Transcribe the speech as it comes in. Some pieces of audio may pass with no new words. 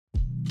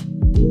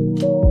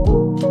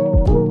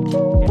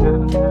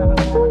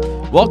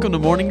Welcome to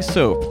Morning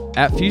Soap.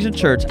 At Fusion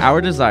Church,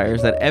 our desire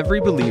is that every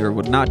believer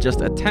would not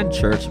just attend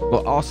church,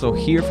 but also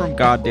hear from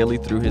God daily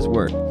through His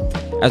Word.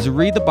 As we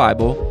read the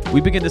Bible, we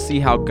begin to see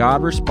how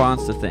God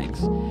responds to things.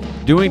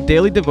 Doing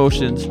daily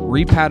devotions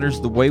repatterns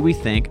the way we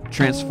think,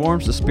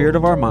 transforms the spirit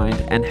of our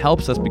mind, and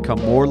helps us become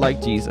more like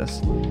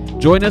Jesus.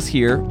 Join us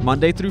here,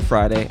 Monday through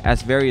Friday,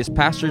 as various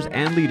pastors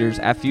and leaders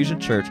at Fusion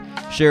Church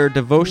share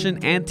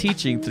devotion and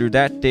teaching through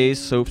that day's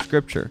soap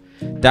scripture.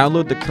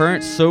 Download the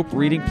current soap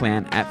reading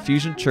plan at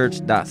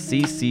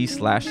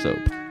fusionchurch.cc/soap.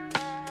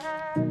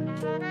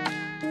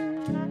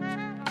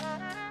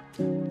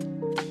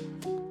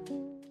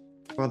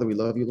 Father, we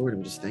love you, Lord,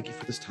 and we just thank you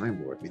for this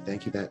time, Lord. We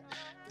thank you that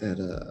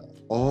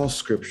all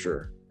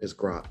scripture is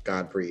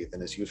God-breathed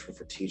and is useful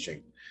for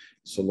teaching.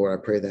 So, Lord,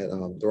 I pray that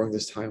during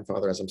this time,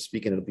 Father, as I'm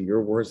speaking, it'll be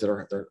your words that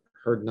are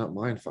heard, not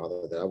mine,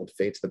 Father, that I would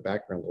fade to the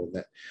background, Lord,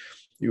 that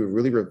you would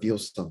really reveal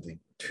something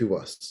to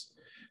us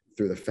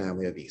through the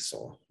family of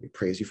Esau. We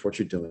praise you for what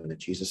you're doing. In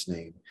Jesus'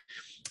 name,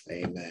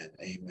 amen.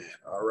 Amen.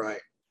 All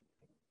right.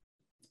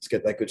 Let's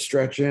get that good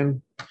stretch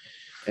in.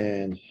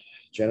 And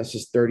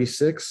Genesis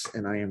 36,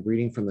 and I am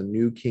reading from the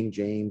New King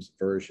James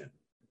Version.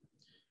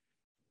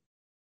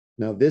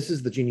 Now, this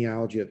is the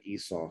genealogy of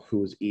Esau, who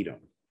was Edom.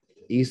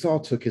 Esau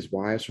took his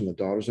wives from the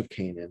daughters of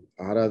Canaan,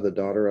 Adah, the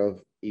daughter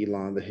of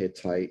Elon the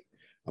Hittite.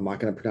 I'm not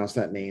going to pronounce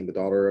that name, the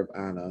daughter of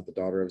Anna, the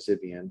daughter of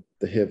Zibeon,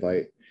 the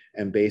Hivite,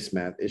 and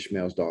Basemath,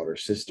 Ishmael's daughter,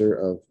 sister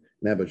of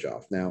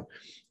Nebajoth. Now,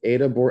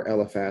 Adah bore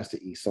Eliphaz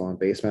to Esau, and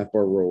Basemath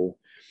bore Reuel,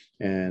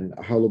 and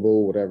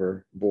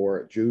Ahalabah,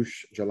 bore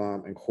Jush,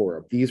 Jalam, and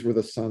Korah. These were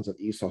the sons of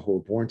Esau who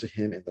were born to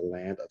him in the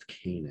land of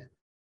Canaan.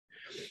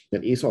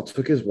 Then Esau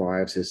took his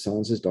wives, his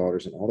sons, his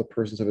daughters, and all the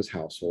persons of his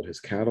household,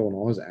 his cattle and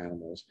all his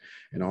animals,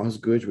 and all his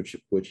goods which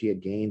he had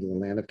gained in the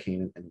land of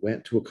Canaan, and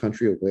went to a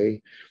country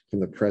away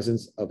from the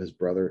presence of his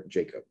brother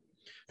Jacob.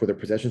 For their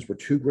possessions were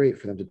too great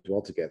for them to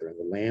dwell together, and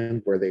the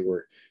land where they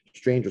were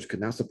strangers could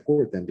not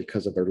support them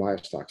because of their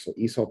livestock. So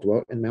Esau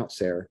dwelt in Mount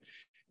Seir.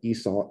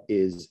 Esau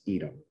is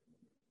Edom.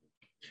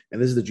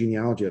 And this is the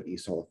genealogy of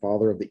Esau, the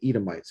father of the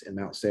Edomites in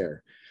Mount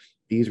Seir.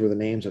 These were the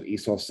names of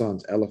Esau's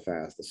sons: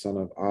 Eliphaz, the son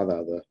of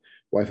Adah, the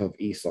wife of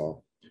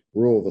Esau;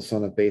 Reuel, the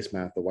son of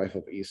Basemath, the wife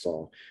of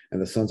Esau. And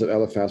the sons of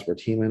Eliphaz were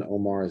Teman,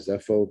 Omar,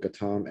 Zepho,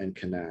 Gatam, and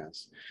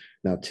Kenaz.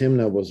 Now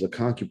Timnah was the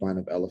concubine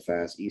of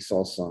Eliphaz,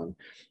 Esau's son,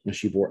 and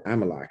she bore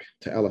Amalek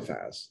to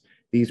Eliphaz.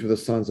 These were the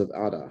sons of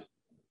Adah,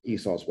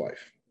 Esau's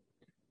wife.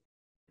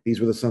 These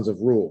were the sons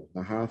of Reuel,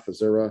 Nahath,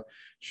 Zerah,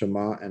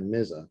 Shema, and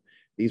Mizah.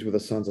 These were the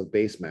sons of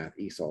Basemath,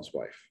 Esau's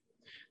wife.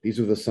 These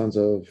were the sons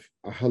of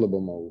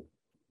Ahalabah,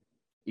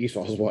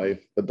 Esau's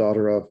wife, the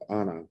daughter of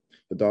Anna,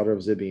 the daughter of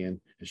Zibeon,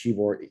 and she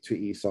bore to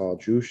Esau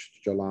Jush,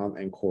 Jalam,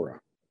 and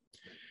Korah.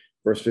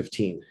 Verse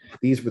 15,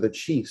 these were the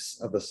chiefs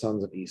of the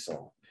sons of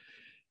Esau.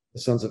 The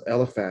sons of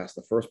Eliphaz,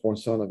 the firstborn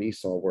son of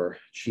Esau, were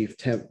Chief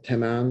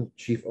Teman,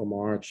 Chief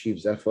Omar,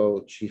 Chief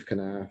Zepho, Chief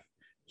Kenaz,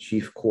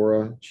 Chief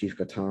Korah, Chief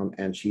Gatam,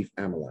 and Chief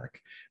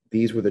Amalek.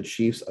 These were the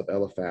chiefs of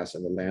Eliphaz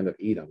in the land of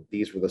Edom.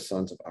 These were the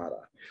sons of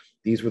Adah.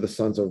 These were the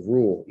sons of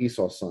Reuel,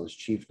 Esau's sons,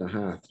 Chief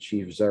Nahath,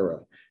 Chief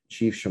Zerah,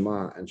 Chief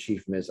Shema, and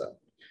Chief Mizah.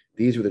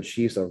 These were the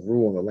chiefs of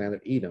Reuel in the land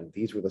of Edom.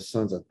 These were the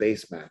sons of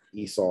Basemath,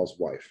 Esau's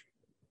wife.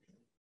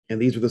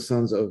 And these were the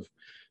sons of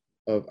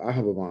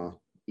Ahalabah,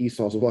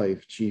 Esau's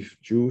wife, Chief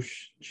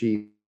Jush,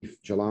 Chief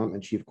Jalam,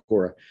 and Chief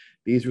Korah.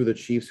 These were the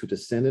chiefs who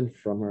descended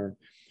from her,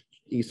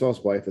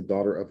 Esau's wife, the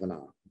daughter of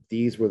Anah.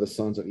 These were the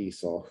sons of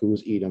Esau, who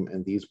was Edom,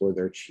 and these were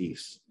their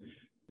chiefs.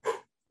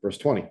 Verse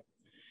 20.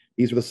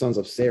 These were the sons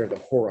of Seir the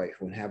Horite,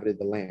 who inhabited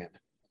the land: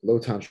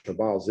 Lotan,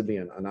 Shabal,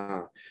 Zibeon,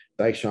 Anah,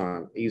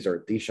 Dishan,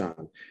 Ezer,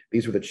 Dishan.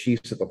 These were the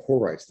chiefs of the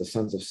Horites, the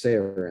sons of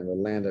Seir in the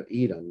land of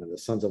Edom. And the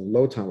sons of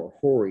Lotan were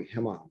Hori,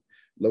 Hemam.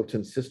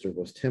 Lotan's sister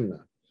was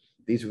Timnah.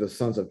 These were the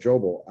sons of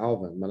Jobal,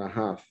 Alvan,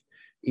 Manahath,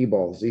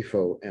 Ebal,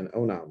 Zepho, and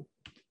Onam.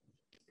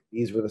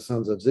 These were the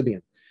sons of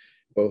Zibeon,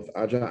 both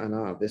Ajah and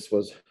Anah. This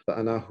was the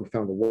Anah who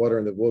found the water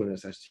in the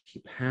wilderness as he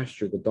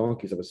pastured the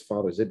donkeys of his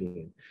father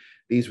Zibeon.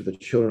 These were the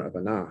children of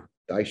Anah: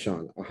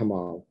 Dishan,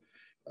 Ahamal,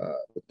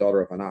 the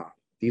daughter of Anah.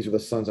 These were the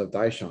sons of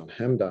Dishan: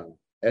 Hemdan,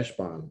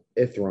 Eshban,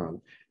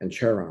 Ithran, and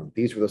Cheram.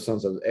 These were the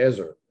sons of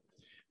Ezer: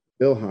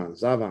 Bilhan,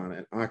 Zavan,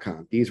 and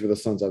Akan. These were the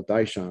sons of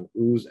Dishan: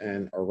 Uz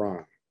and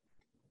Aran.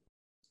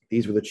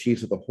 These were the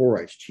chiefs of the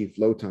Horites: Chief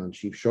Lotan,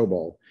 Chief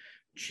Shobal,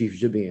 Chief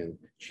Zibeon,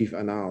 Chief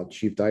Anal,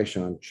 Chief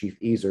Dishan, Chief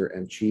Ezer,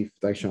 and Chief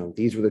Dishan.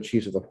 These were the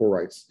chiefs of the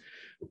Horites,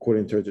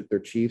 according to their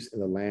chiefs in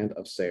the land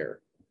of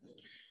Seir.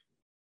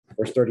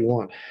 Verse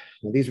 31.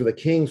 Now these were the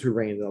kings who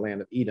reigned in the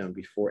land of Edom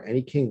before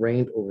any king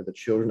reigned over the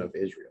children of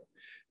Israel.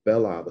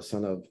 Bela, the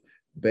son of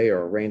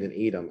Beor, reigned in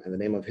Edom, and the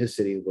name of his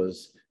city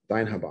was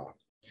Dinhabah.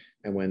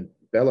 And when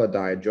Bela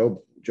died,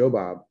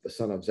 Jobab, the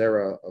son of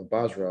Zerah of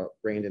Basra,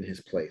 reigned in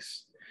his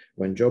place.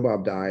 When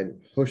Jobab died,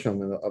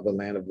 Husham of the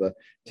land of the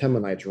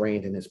Temanites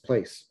reigned in his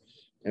place.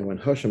 And when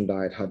Husham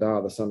died,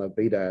 Hadad, the son of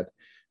Bedad,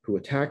 who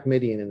attacked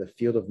Midian in the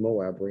field of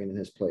Moab, reigned in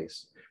his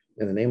place.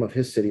 And the name of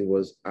his city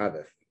was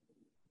Avith.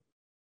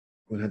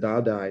 When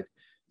Hadad died,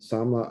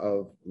 Samlah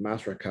of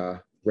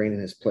Masrekah reigned in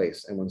his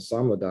place. And when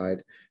Samlah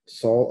died,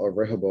 Saul of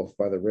Rehoboth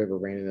by the river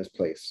reigned in his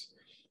place.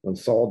 When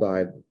Saul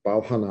died,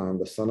 Baal-Hanan,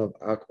 the son of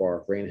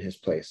Akbar, reigned in his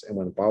place. And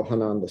when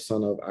Baal-Hanan, the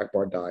son of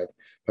Akbar, died,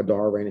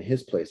 Hadar reigned in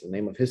his place. The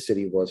name of his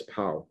city was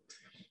Pau.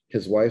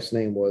 His wife's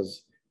name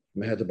was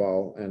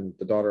Mehetabel, and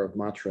the daughter of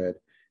Matred,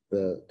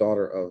 the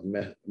daughter of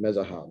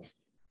Mezahab.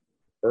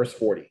 Verse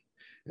 40.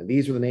 And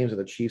these were the names of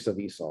the chiefs of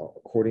Esau,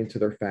 according to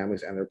their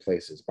families and their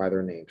places, by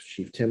their names: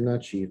 Chief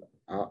Timnah, Chief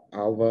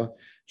Alva,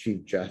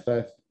 Chief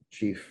Japheth,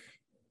 Chief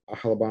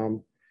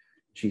Ahalabam,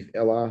 Chief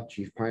Elah,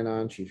 Chief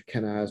Pinon, Chief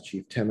Kenaz,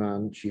 Chief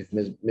Teman, Chief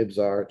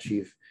Mibzar,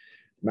 Chief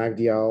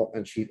Magdiel,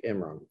 and Chief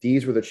Imran.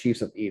 These were the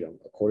chiefs of Edom,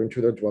 according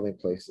to their dwelling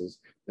places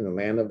in the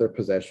land of their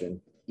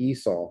possession.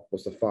 Esau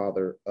was the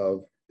father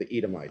of the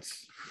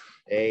Edomites.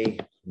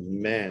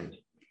 Amen.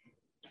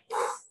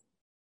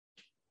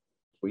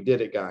 We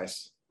did it,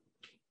 guys.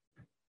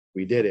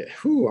 We did it.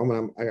 Whew,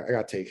 I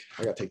gotta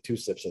take 2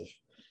 sips of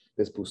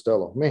this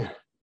Bustelo, man.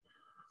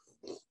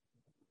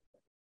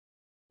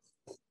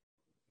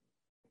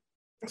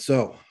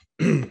 So,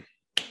 the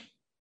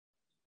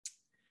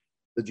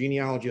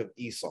genealogy of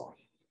Esau,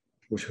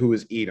 who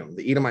is Edom.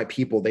 The Edomite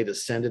people, they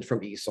descended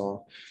from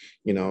Esau.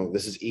 You know,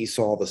 this is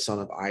Esau, the son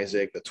of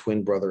Isaac, the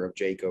twin brother of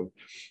Jacob.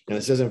 And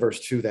it says in verse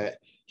 2 that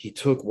he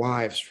took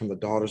wives from the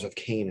daughters of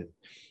Canaan.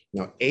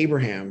 Now,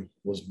 Abraham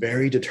was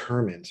very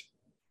determined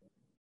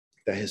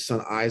that his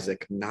son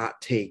Isaac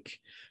not take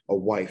a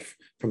wife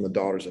from the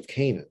daughters of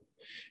Canaan.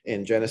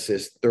 In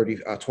Genesis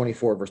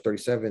 24, verse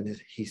 37,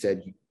 he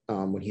said,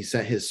 when he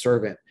sent his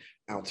servant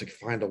out to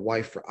find a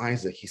wife for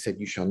Isaac, he said,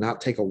 "You shall not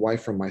take a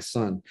wife from my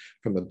son,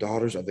 from the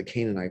daughters of the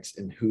Canaanites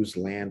in whose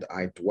land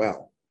I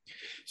dwell."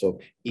 So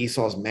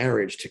Esau's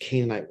marriage to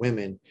Canaanite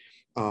women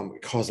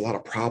caused a lot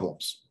of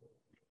problems.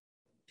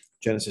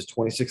 Genesis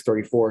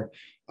 26:34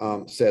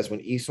 says,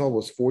 when Esau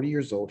was 40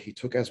 years old, he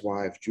took as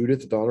wife Judith,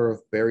 the daughter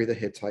of Beri the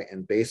Hittite,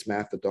 and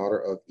Basemath, the daughter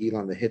of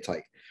Elon the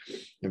Hittite.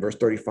 And verse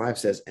 35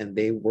 says, and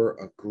they were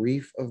a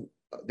grief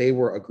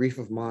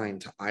of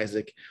mind to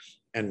Isaac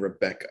and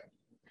Rebekah.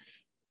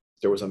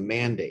 There was a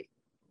mandate: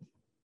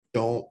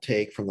 don't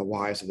take from the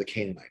wives of the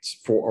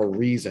Canaanites, for a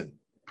reason.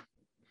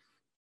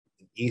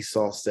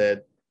 Esau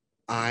said,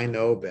 I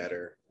know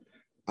better.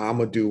 I'm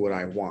gonna do what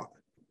I want,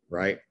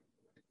 right?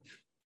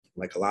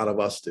 Like a lot of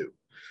us do.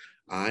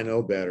 I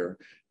know better.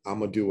 I'm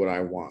gonna do what I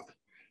want.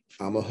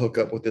 I'm gonna hook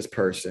up with this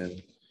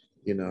person.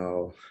 You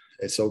know,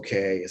 it's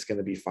okay. It's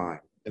gonna be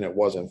fine. And it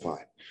wasn't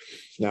fine.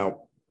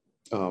 Now,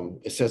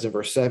 it says in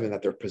verse 7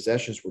 that their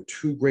possessions were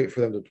too great for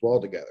them to dwell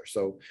together.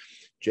 So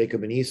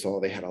Jacob and Esau,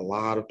 they had a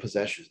lot of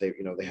possessions. They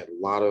had a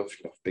lot of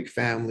big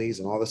families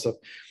and all this stuff.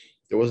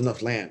 There wasn't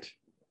enough land.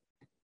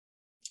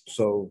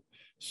 So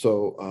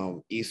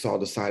Esau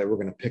decided, we're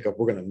going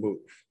to move.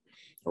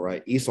 All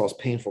right. Esau's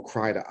painful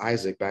cry to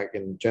Isaac back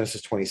in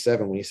Genesis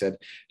 27, when he said,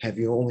 have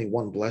you only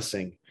one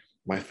blessing,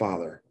 my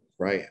father?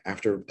 Right.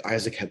 After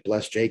Isaac had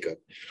blessed Jacob,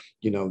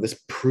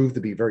 this proved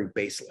to be very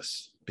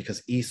baseless,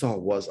 because Esau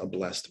was a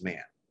blessed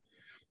man.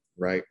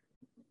 Right.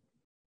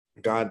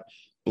 God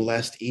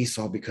blessed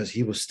Esau because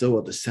he was still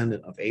a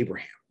descendant of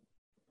Abraham.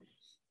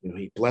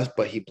 He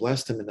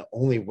blessed him in the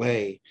only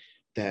way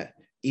that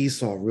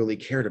Esau really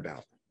cared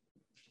about,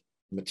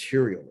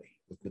 materially,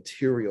 with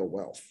material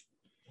wealth.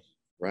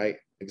 Right?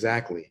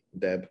 Exactly,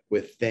 Deb,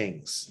 with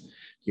things.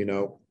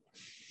 It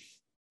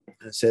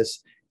says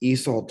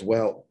Esau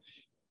dwelt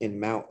in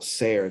Mount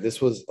Seir.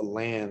 This was a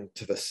land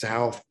to the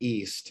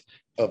southeast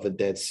of the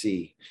Dead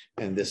Sea,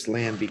 and this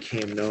land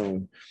became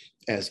known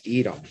as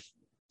Edom.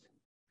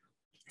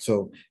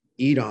 So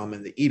Edom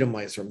and the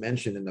Edomites are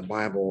mentioned in the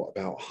Bible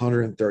about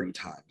 130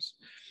 times,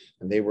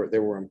 and they were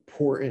an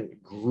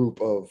important group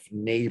of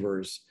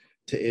neighbors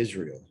to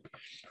Israel.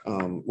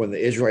 When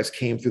the Israelites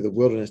came through the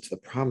wilderness to the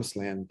promised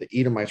land, the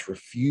Edomites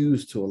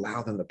refused to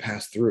allow them to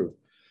pass through.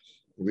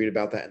 We read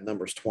about that in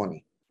Numbers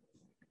 20.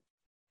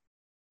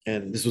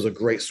 And this was a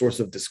great source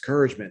of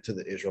discouragement to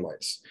the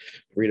Israelites.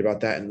 We read about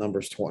that in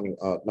Numbers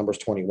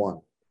 21.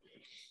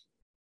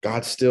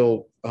 God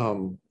still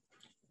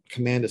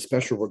commanded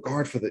special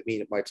regard for the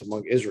Edomites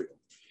among Israel.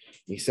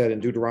 He said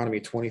in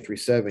Deuteronomy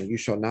 23:7, you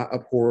shall not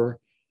abhor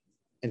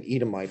an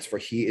Edomite, for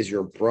he is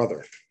your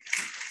brother.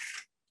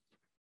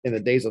 In the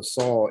days of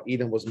Saul,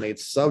 Edom was made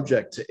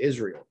subject to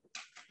Israel.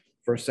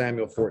 1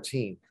 Samuel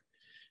 14.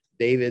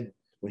 David,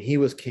 when he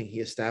was king, he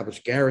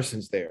established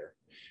garrisons there.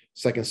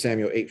 2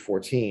 Samuel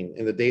 8:14.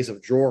 In the days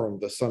of Joram,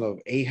 the son of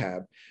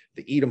Ahab,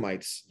 the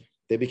Edomites,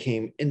 they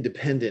became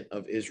independent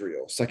of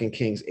Israel. 2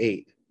 Kings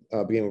 8,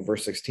 beginning with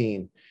verse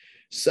 16.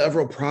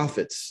 Several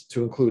prophets,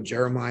 to include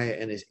Jeremiah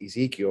and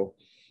Ezekiel,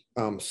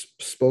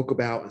 spoke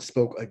about and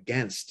spoke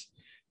against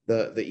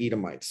the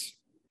Edomites.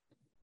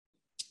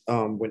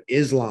 When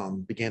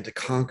Islam began to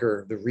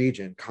conquer the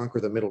region, conquer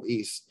the Middle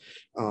East,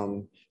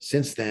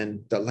 since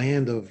then, the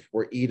land of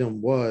where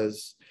Edom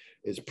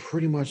is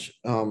pretty much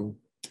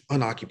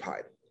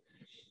unoccupied.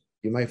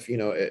 You might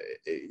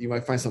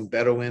find some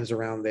Bedouins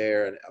around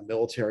there and a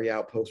military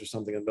outpost or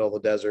something in the middle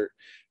of the desert,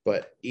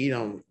 but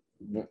Edom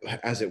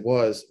as it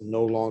was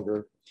no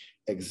longer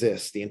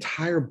exists. The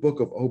entire book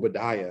of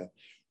Obadiah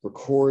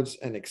records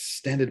an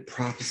extended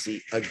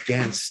prophecy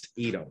against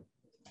Edom.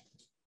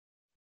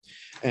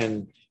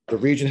 And the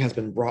region has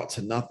been brought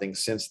to nothing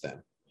since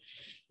then.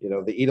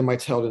 The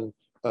Edomites held in,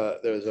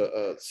 there's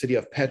a city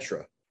of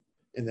Petra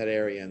in that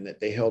area, and that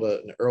they held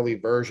an early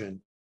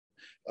version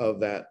of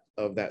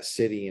that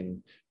city,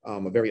 and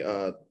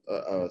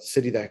a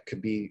city that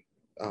could be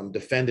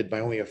defended by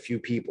only a few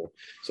people.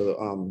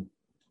 So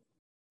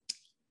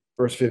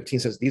verse 15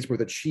 says, these were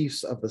the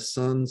chiefs of the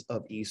sons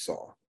of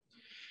Esau.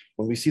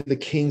 When we see the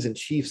kings and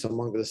chiefs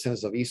among the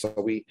descendants of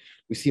Esau, we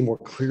see more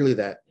clearly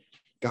that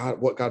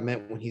what God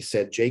meant when he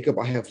said, Jacob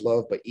I have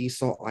loved, but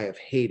Esau I have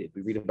hated.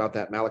 We read about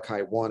that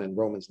Malachi 1 and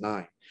Romans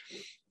 9.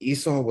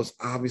 Esau was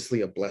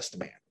obviously a blessed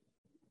man.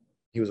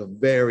 He was a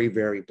very,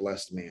 very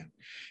blessed man,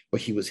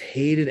 but he was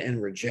hated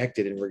and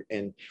rejected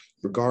in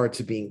regard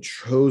to being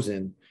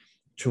chosen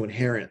to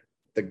inherit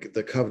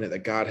the covenant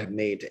that God had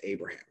made to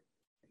Abraham.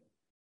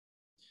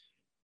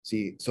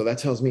 See, so that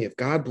tells me if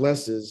God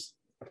blesses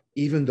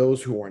even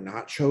those who are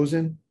not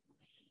chosen,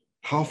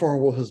 how far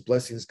will his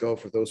blessings go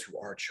for those who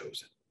are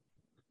chosen?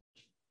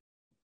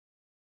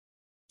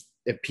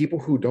 If people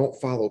who don't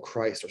follow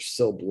Christ are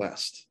still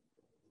blessed,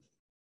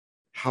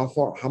 how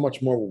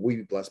much more will we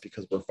be blessed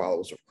because we're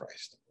followers of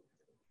Christ?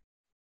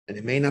 And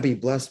it may not be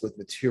blessed with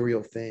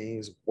material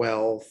things,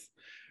 wealth,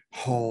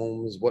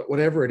 homes,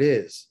 whatever it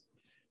is,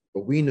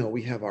 but we know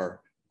we have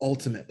our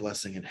ultimate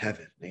blessing in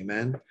heaven.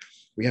 Amen.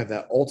 We have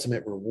that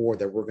ultimate reward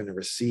that we're going to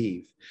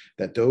receive,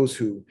 that those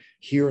who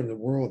here in the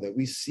world that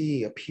we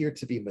see appear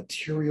to be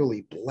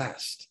materially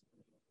blessed,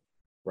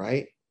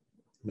 right?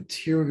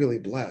 Materially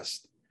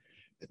blessed,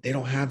 that they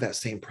don't have that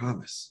same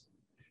promise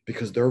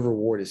because their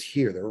reward is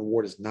here. Their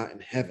reward is not in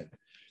heaven.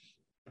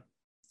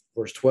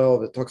 Verse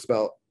 12, it talks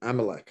about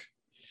Amalek.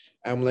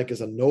 Amalek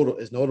is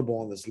notable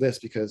on this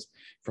list because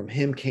from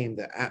him came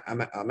the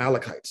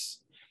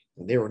Amalekites,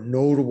 and they were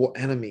notable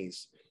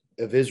enemies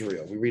of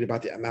Israel. We read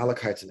about the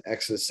Amalekites in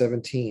Exodus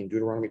 17,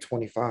 Deuteronomy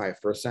 25,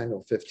 1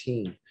 Samuel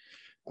 15.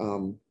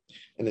 In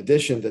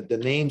addition, the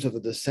names of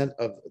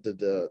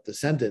the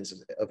descendants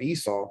of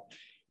Esau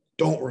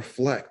don't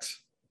reflect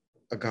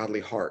a godly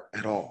heart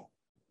at all.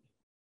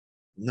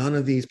 None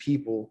of these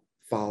people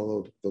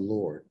followed the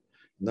Lord.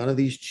 None of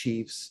these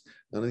chiefs,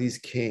 none of these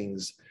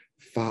kings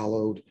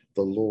followed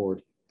the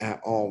Lord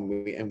at all.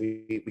 We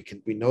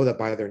know that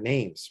by their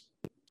names.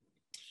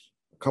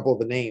 A couple of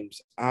the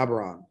names,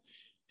 Abraham,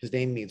 his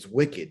name means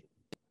wicked.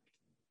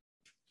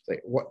 It's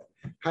like, what?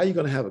 How are you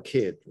going to have a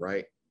kid,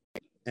 right?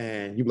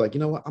 And you're like, you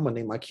know what? I'm going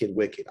to name my kid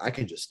Wicked. I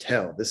can just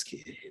tell this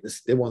kid,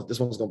 this one's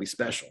going to be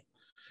special.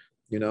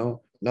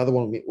 Another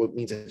one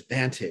means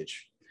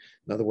advantage.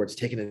 In other words,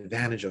 taking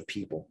advantage of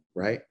people,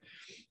 right?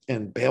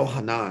 And Baal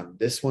Hanan,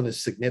 this one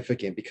is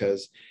significant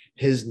because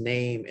his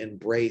name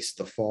embraced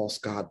the false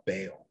god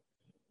Baal,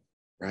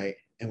 right?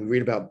 And we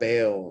read about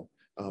Baal,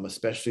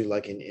 especially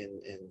like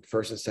in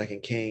First and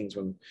Second Kings,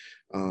 when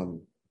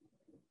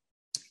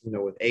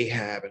with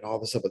Ahab and all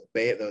this stuff with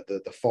Baal,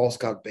 the false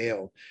god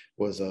Baal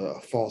was a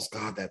false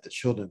god that the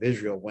children of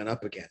Israel went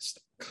up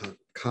against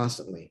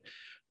constantly.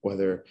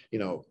 Whether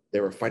they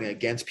were fighting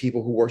against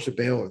people who worship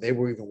Baal, or they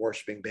were even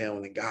worshiping Baal,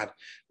 and then God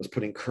was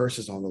putting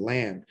curses on the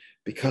land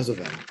because of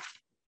them.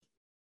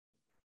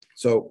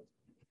 So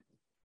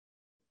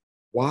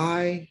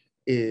why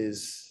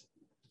is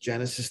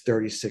Genesis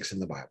 36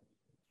 in the Bible?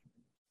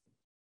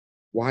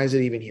 Why is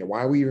it even here?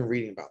 Why are we even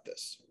reading about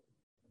this?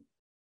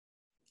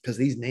 Because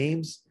these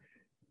names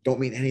don't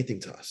mean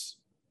anything to us,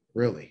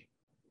 really.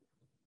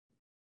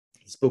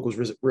 This book was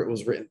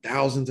written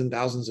thousands and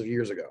thousands of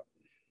years ago.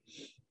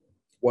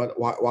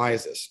 Why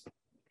is this?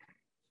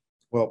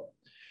 Well,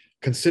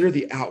 consider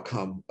the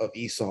outcome of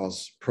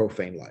Esau's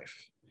profane life,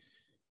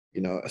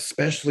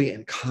 especially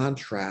in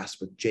contrast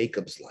with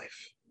Jacob's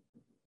life.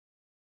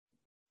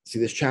 See,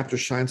 this chapter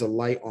shines a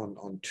light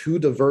on two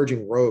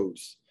diverging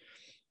roads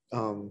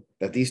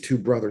that these two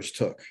brothers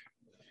took.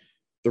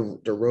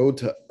 The road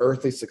to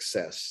earthly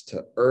success,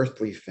 to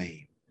earthly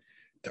fame,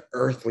 to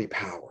earthly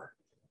power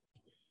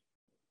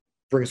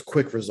brings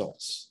quick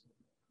results.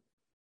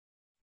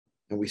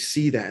 And we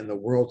see that in the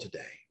world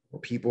today,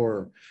 where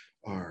people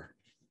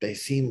they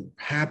seem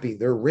happy,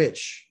 they're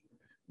rich,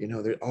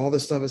 all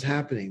this stuff is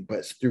happening, but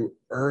it's through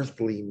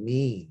earthly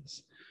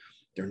means.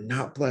 They're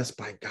not blessed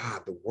by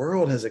God. The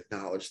world has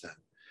acknowledged them.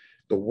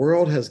 The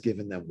world has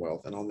given them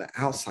wealth. And on the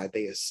outside,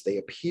 they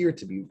appear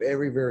to be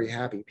very, very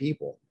happy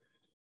people,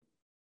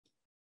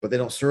 but they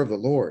don't serve the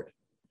Lord.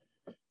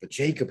 But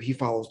Jacob, he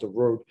follows the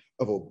road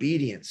of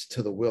obedience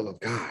to the will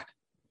of God.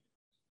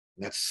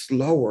 And that's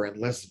slower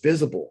and less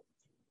visible.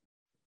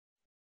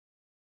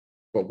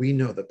 But we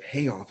know the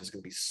payoff is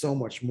going to be so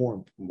much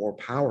more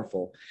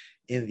powerful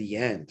in the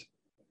end.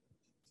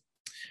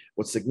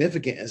 What's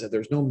significant is that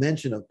there's no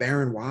mention of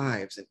barren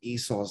wives in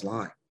Esau's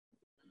line.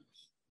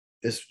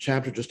 This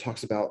chapter just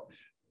talks about,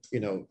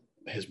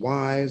 his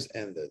wives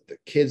and the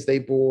kids they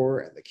bore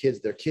and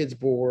their kids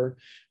bore.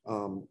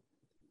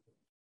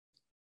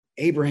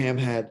 Abraham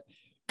had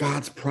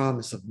God's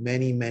promise of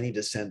many, many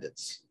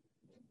descendants.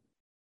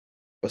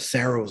 But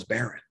Sarah was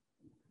barren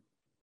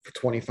for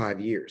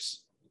 25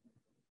 years.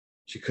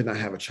 She could not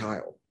have a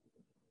child.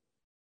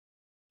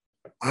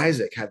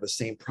 Isaac had the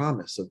same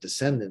promise of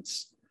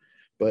descendants,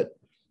 but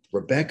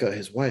Rebekah,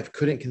 his wife,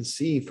 couldn't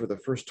conceive for the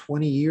first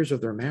 20 years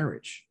of their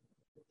marriage.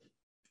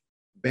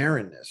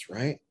 Barrenness,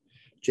 right?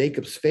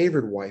 Jacob's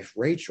favorite wife,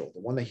 Rachel, the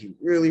one that he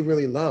really,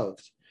 really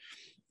loved,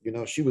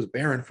 she was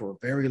barren for a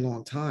very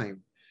long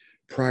time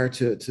prior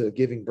to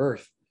giving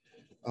birth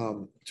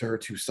to her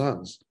two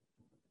sons.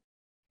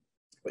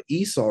 But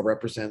Esau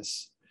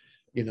represents,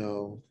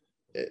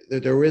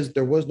 there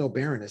was no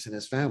barrenness in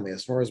his family,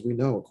 as far as we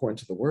know, according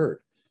to the word.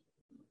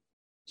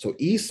 So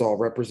Esau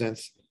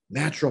represents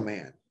natural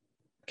man,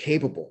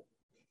 capable,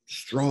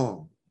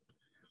 strong,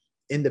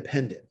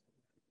 independent,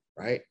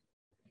 right?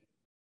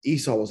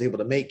 Esau was able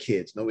to make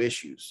kids, no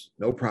issues,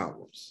 no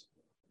problems,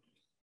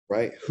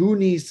 right? Who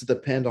needs to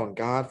depend on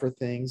God for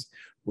things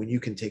when you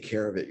can take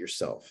care of it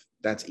yourself?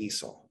 That's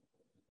Esau.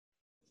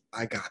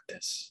 I got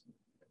this.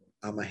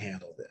 I'm going to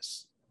handle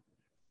this.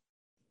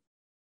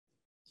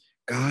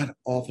 God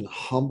often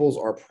humbles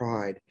our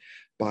pride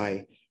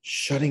by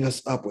shutting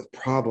us up with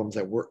problems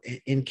that we're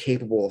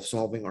incapable of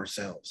solving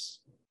ourselves.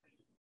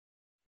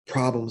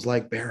 Problems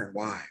like barren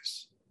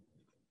wives.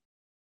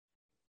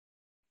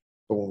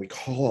 But when we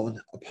call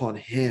upon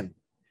him,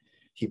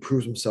 he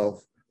proves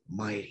himself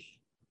mighty.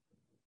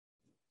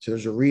 So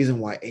there's a reason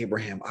why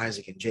Abraham,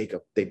 Isaac, and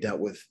Jacob, they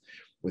dealt with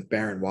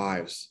barren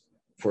wives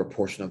for a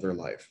portion of their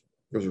life.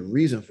 There's a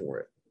reason for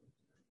it.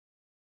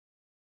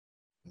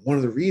 One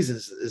of the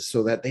reasons is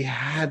so that they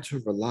had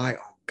to rely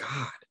on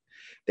God.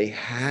 They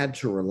had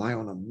to rely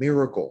on a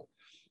miracle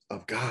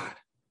of God.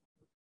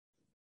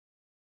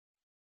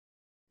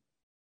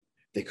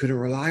 They couldn't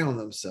rely on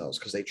themselves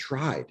because they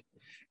tried.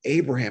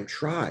 Abraham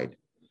tried.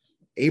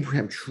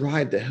 Abraham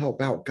tried to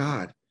help out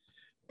God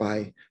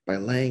by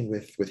laying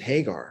with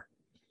Hagar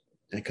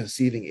and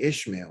conceiving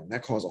Ishmael. And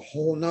that caused a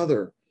whole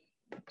nother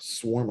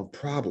swarm of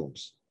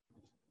problems.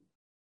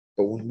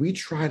 But when we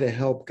try to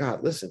help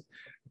God, listen,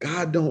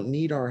 God don't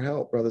need our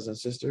help, brothers and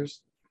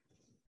sisters.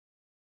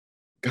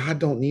 God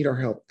don't need our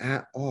help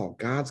at all.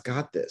 God's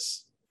got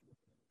this.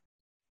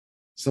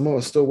 Some of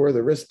us still wear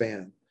the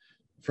wristband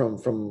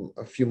from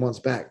a few months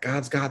back.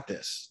 God's got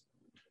this,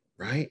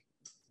 right?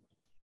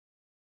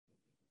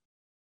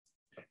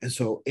 And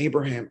so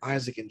Abraham,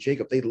 Isaac, and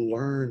Jacob, they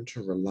learned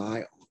to rely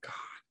on God.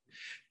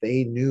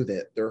 They knew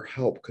that their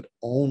help could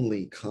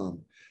only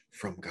come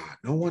from God.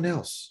 No one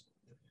else.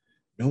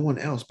 No one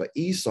else. But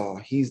Esau,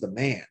 he's the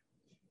man,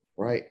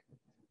 right?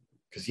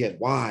 Because he had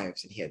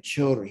wives and he had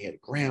children, he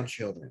had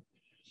grandchildren.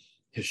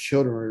 His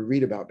children, we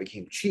read about,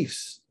 became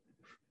chiefs.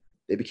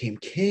 They became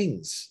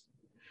kings.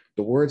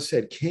 The word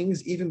said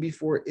kings even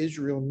before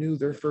Israel knew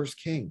their first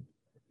king.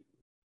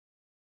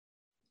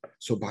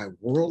 So by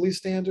worldly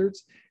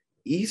standards,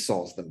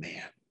 Esau's the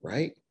man,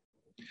 right?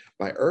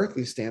 By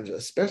earthly standards,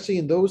 especially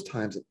in those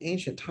times, in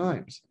ancient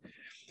times,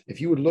 if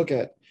you would look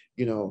at,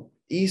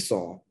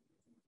 Esau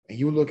and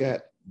you would look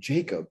at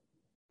Jacob,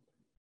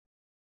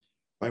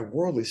 by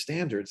worldly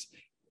standards,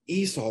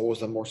 Esau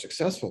was the more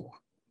successful one.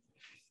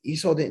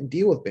 Esau didn't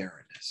deal with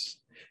barrenness.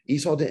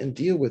 Esau didn't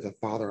deal with a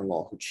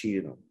father-in-law who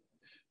cheated him,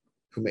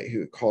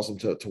 who caused him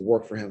to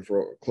work for him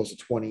for close to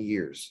 20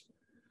 years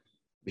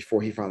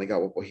before he finally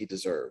got what he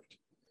deserved.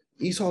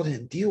 Esau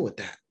didn't deal with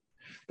that.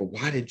 But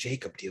why did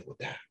Jacob deal with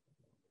that?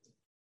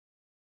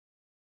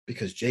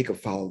 Because Jacob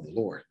followed the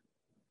Lord.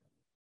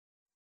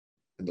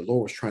 And the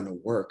Lord was trying to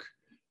work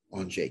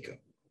on Jacob.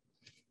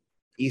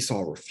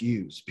 Esau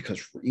refused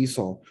because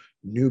Esau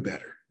knew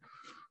better.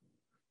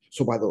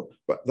 So by the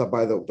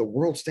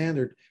world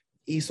standard,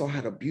 Esau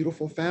had a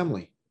beautiful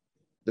family.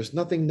 There's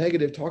nothing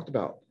negative talked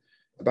about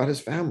his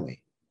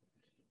family.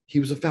 He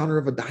was a founder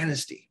of a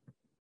dynasty.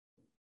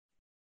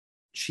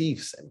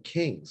 Chiefs and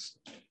kings.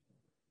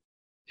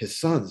 His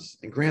sons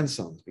and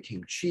grandsons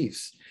became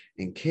chiefs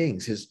and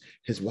kings.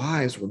 His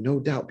wives were no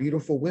doubt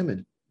beautiful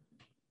women.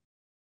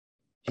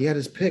 He had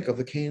his pick of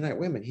the Canaanite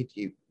women.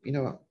 He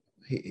ain't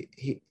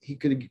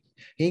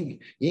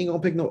gonna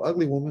pick no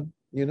ugly woman,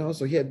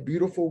 so he had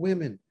beautiful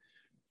women,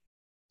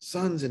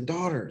 sons and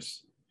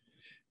daughters.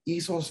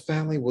 Esau's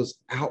family was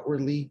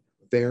outwardly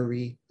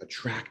very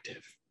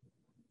attractive,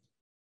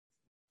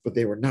 but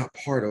they were not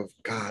part of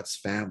God's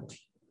family.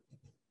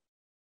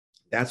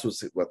 That's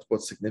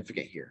what's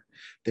significant here.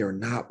 They are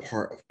not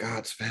part of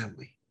God's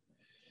family.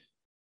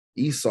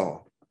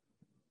 Esau,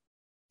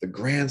 the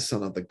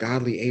grandson of the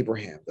godly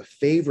Abraham, the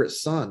favorite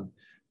son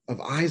of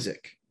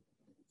Isaac.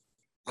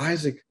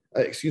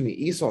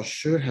 Esau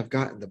should have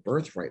gotten the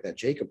birthright that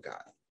Jacob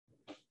got.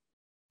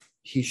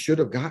 He should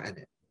have gotten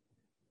it.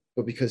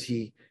 But because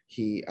he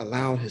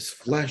allowed his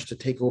flesh to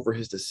take over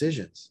his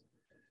decisions,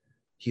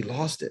 he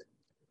lost it.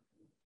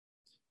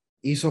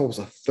 Esau was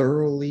a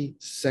thoroughly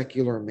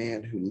secular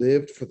man who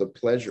lived for the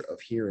pleasure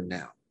of here and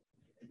now.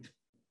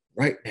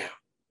 Right now,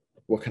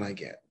 what can I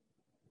get?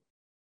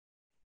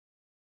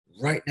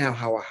 Right now,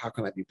 how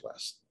can I be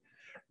blessed?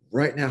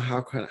 Right now,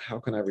 how can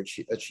I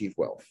achieve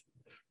wealth?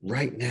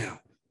 right now.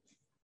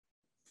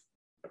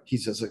 He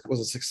was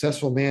a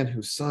successful man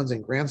whose sons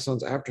and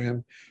grandsons after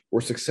him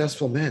were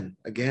successful men,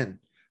 again,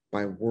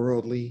 by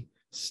worldly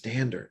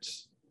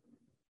standards.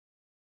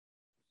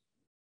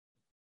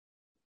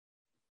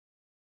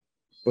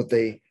 But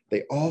they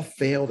all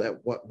failed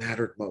at what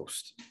mattered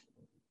most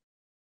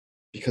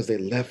because they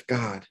left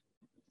God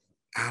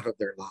out of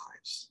their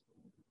lives.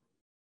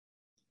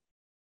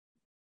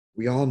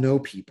 We all know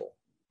people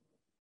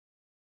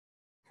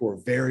who are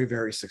very,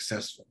 very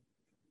successful.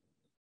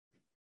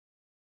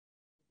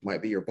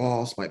 Might be your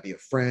boss, might be a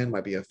friend,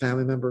 might be a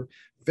family member,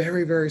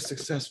 very, very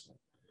successful.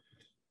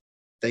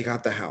 They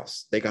got the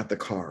house, they got the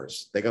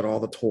cars, they got all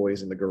the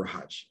toys in the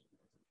garage.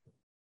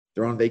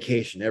 They're on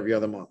vacation every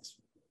other month.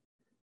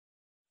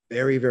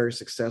 Very, very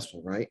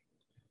successful, right?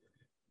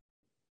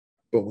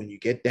 But when you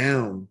get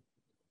down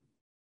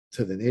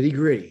to the nitty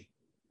gritty,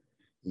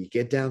 you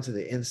get down to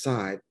the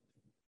inside,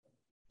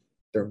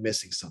 they're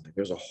missing something.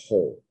 There's a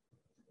hole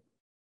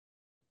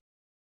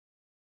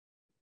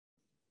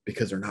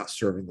because they're not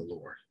serving the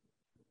Lord.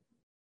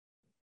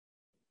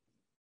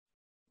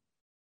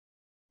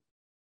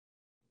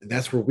 And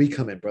that's where we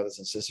come in, brothers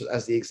and sisters,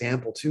 as the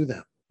example to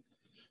them,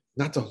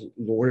 not to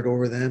lord it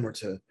over them or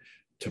to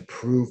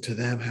prove to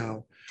them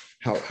how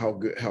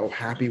good, how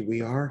happy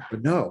we are,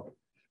 but no,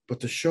 but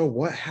to show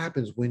what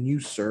happens when you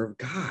serve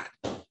God.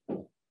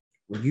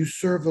 When you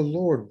serve the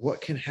Lord,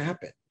 what can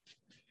happen?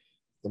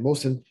 The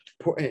most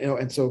important,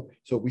 and so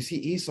we see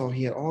Esau,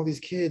 he had all these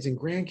kids and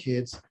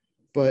grandkids,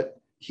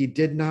 but he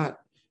did not,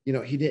 he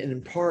didn't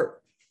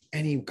impart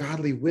any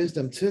godly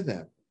wisdom to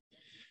them.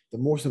 The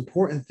most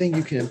important thing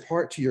you can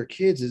impart to your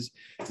kids is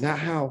not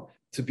how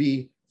to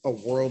be a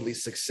worldly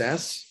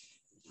success.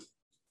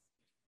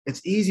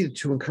 It's easy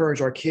to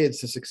encourage our kids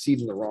to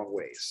succeed in the wrong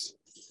ways,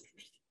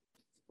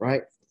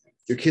 right?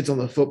 Your kid's on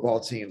the football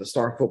team, the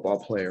star football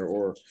player,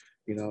 or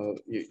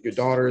your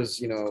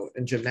daughter's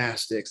in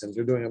gymnastics and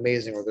they're doing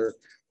amazing, or they're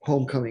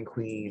homecoming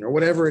queen, or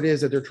whatever it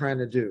is that they're trying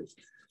to do.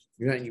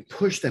 And you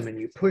push them,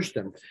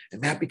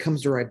 and that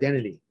becomes their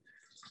identity.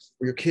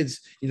 Or your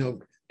kids,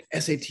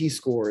 SAT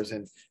scores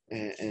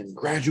and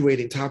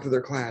graduating top of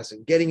their class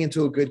and getting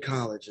into a good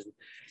college and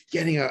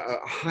getting a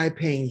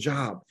high-paying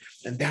job.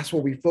 And that's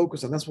what we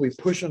focus on. That's what we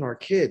push on our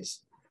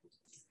kids.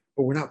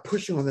 But we're not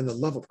pushing on them the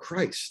love of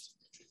Christ.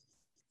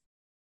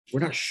 We're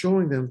not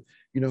showing them,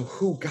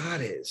 who God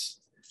is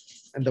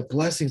and the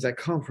blessings that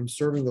come from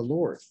serving the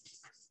Lord.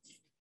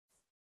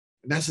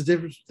 And that's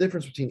the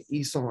difference between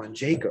Esau and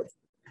Jacob,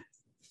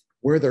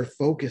 where their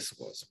focus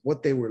was,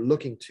 what they were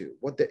looking to,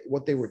 what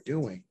they were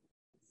doing.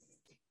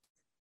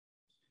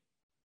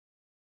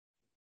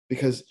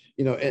 Because,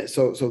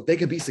 so they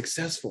can be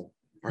successful,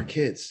 our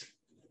kids.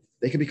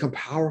 They can become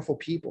powerful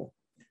people.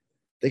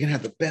 They can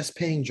have the best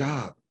paying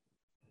job.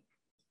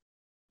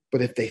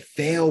 But if they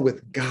fail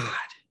with God,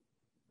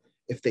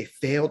 if they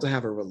fail to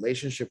have a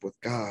relationship with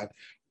God,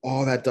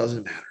 all that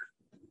doesn't matter.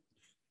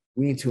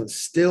 We need to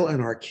instill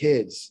in our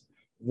kids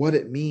what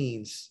it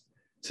means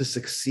to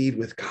succeed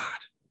with God.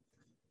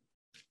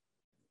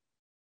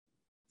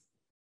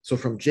 So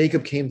from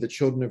Jacob came the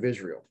children of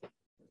Israel.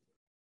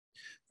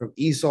 From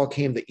Esau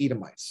came the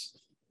Edomites.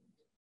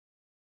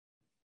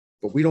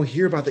 But we don't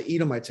hear about the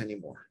Edomites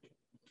anymore.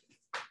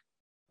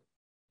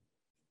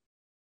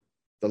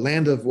 The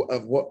land of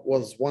what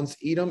was once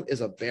Edom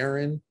is a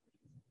barren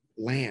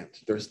land.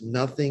 There's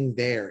nothing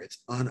there. It's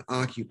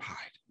unoccupied.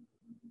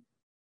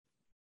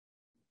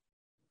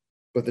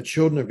 But the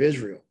children of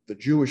Israel, the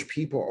Jewish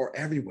people, are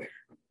everywhere.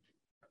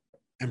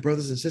 And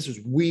brothers and sisters,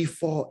 we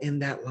fall in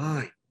that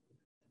line.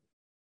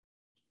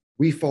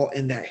 We fall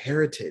in that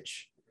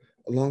heritage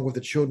along with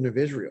the children of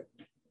Israel.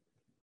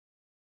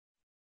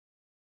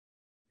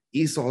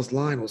 Esau's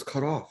line was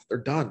cut off. They're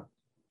done.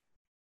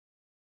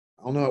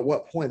 I don't know at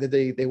what point that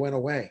they went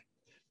away,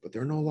 but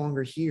they're no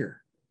longer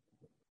here.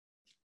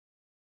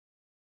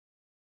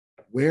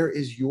 Where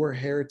is your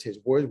heritage?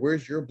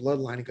 Where's your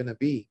bloodline going to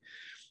be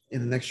in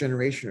the next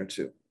generation or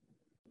two?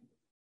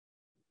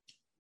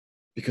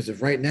 Because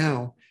if right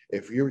now,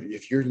 if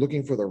you're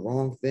looking for the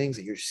wrong things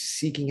and you're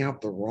seeking out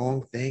the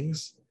wrong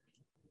things,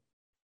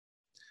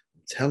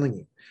 I'm telling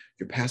you,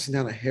 you're passing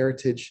down a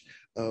heritage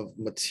of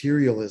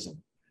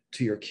materialism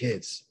to your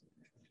kids.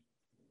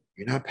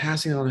 You're not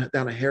passing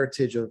down a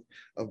heritage of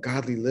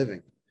godly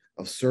living,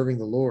 of serving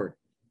the Lord.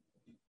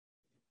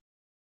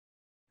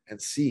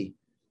 And see,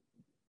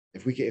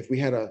 if we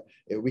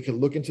can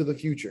look into the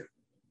future,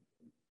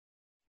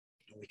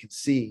 and we can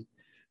see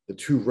the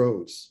two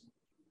roads.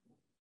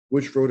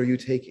 Which road are you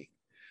taking?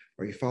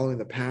 Are you following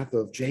the path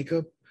of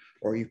Jacob,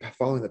 or are you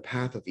following the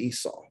path of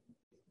Esau?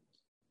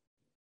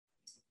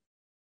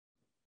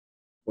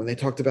 When they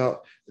talked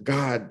about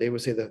God, they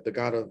would say that the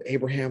God of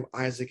Abraham,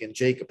 Isaac, and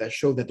Jacob. That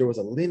showed that there was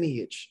a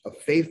lineage of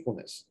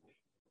faithfulness.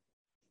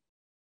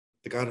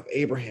 The God of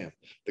Abraham,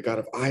 the God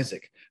of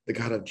Isaac, the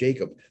God of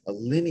Jacob, a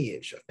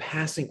lineage of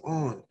passing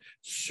on,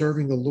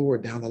 serving the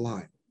Lord down the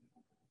line.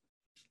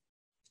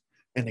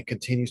 And it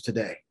continues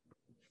today.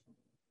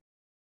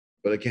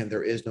 But again,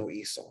 there is no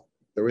Esau.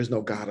 There is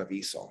no God of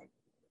Esau.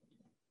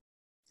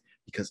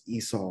 because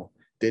Esau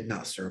did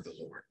not serve the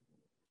Lord.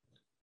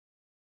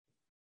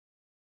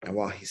 And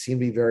while he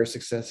seemed to be very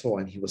successful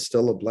and he was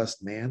still a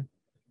blessed man,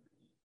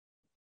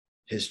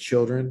 his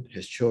children,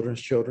 his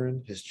children's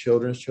children, his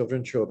children's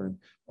children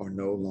are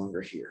no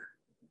longer here.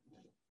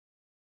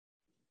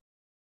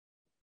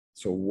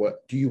 So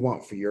what do you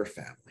want for your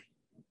family?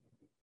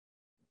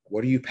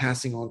 What are you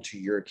passing on to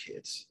your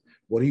kids?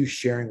 What are you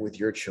sharing with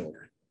your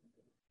children?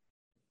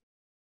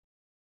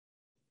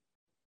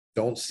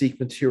 Don't seek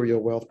material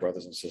wealth,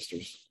 brothers and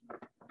sisters.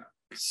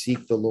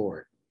 Seek the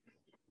Lord.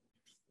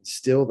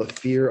 Instill the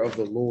fear of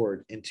the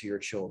Lord into your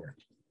children.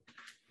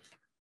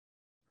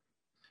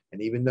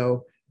 And even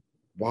though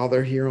while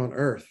they're here on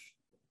earth,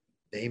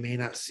 they may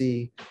not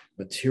see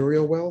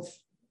material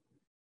wealth,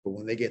 but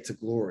when they get to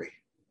glory,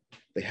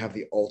 they have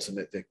the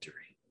ultimate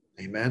victory.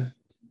 Amen.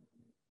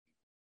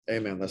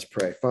 Amen. Let's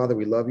pray. Father,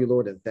 we love you,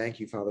 Lord, and thank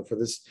you, Father, for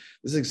this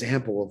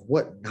example of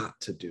what not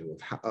to do,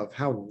 of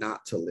how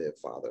not to live,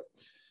 Father.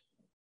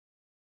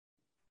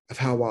 Of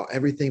how while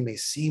everything may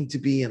seem to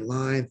be in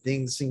line,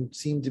 things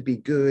seem to be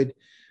good,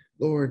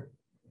 Lord,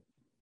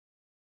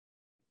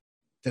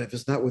 that if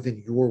it's not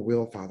within your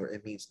will, Father,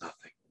 it means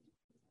nothing.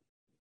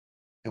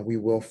 And we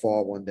will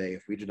fall one day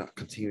if we do not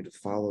continue to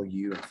follow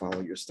you and follow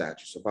your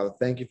statutes. So, Father,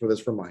 thank you for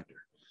this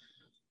reminder.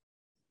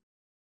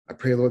 I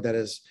pray, Lord, that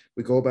as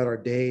we go about our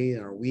day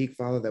and our week,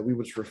 Father, that we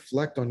would just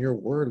reflect on your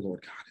word,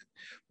 Lord God.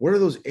 What are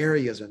those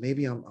areas? And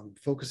maybe I'm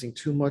focusing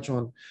too much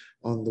on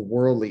the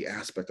worldly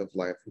aspect of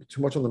life,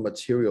 too much on the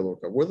material, Lord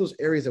God. What are those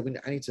areas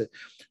that I need to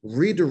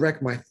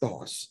redirect my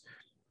thoughts,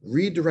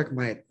 redirect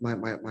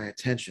my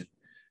attention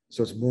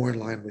so it's more in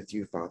line with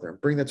you, Father,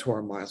 and bring that to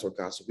our minds, Lord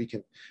God, so we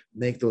can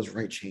make those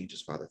right changes,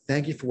 Father.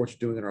 Thank you for what you're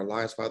doing in our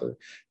lives, Father.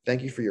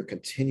 Thank you for your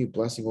continued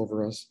blessing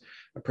over us.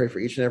 I pray for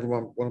each and every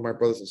one of my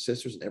brothers and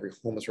sisters and every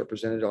home that's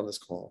represented on this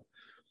call.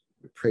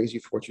 We praise you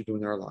for what you're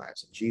doing in our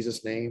lives. In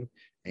Jesus' name,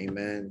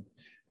 amen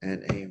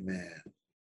and amen.